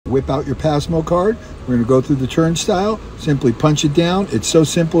Whip out your Pasmo card. We're going to go through the turnstile. Simply punch it down. It's so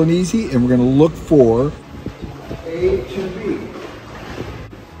simple and easy. And we're going to look for A2B.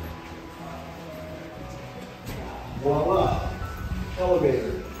 Voila.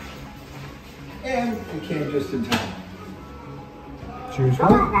 Elevator. And you came just in time. Choose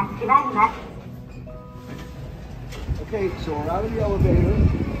one. Okay, so we're out of the elevator.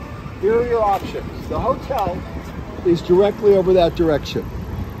 Here are your options. The hotel is directly over that direction.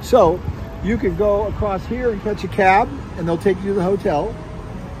 So you can go across here and catch a cab and they'll take you to the hotel.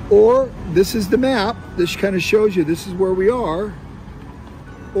 Or this is the map. This kind of shows you this is where we are.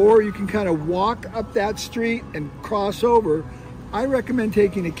 Or you can kind of walk up that street and cross over. I recommend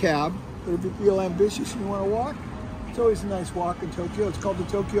taking a cab, but if you feel ambitious and you want to walk, it's always a nice walk in Tokyo. It's called the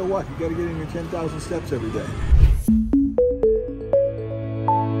Tokyo Walk. You got to get in your 10,000 steps every day.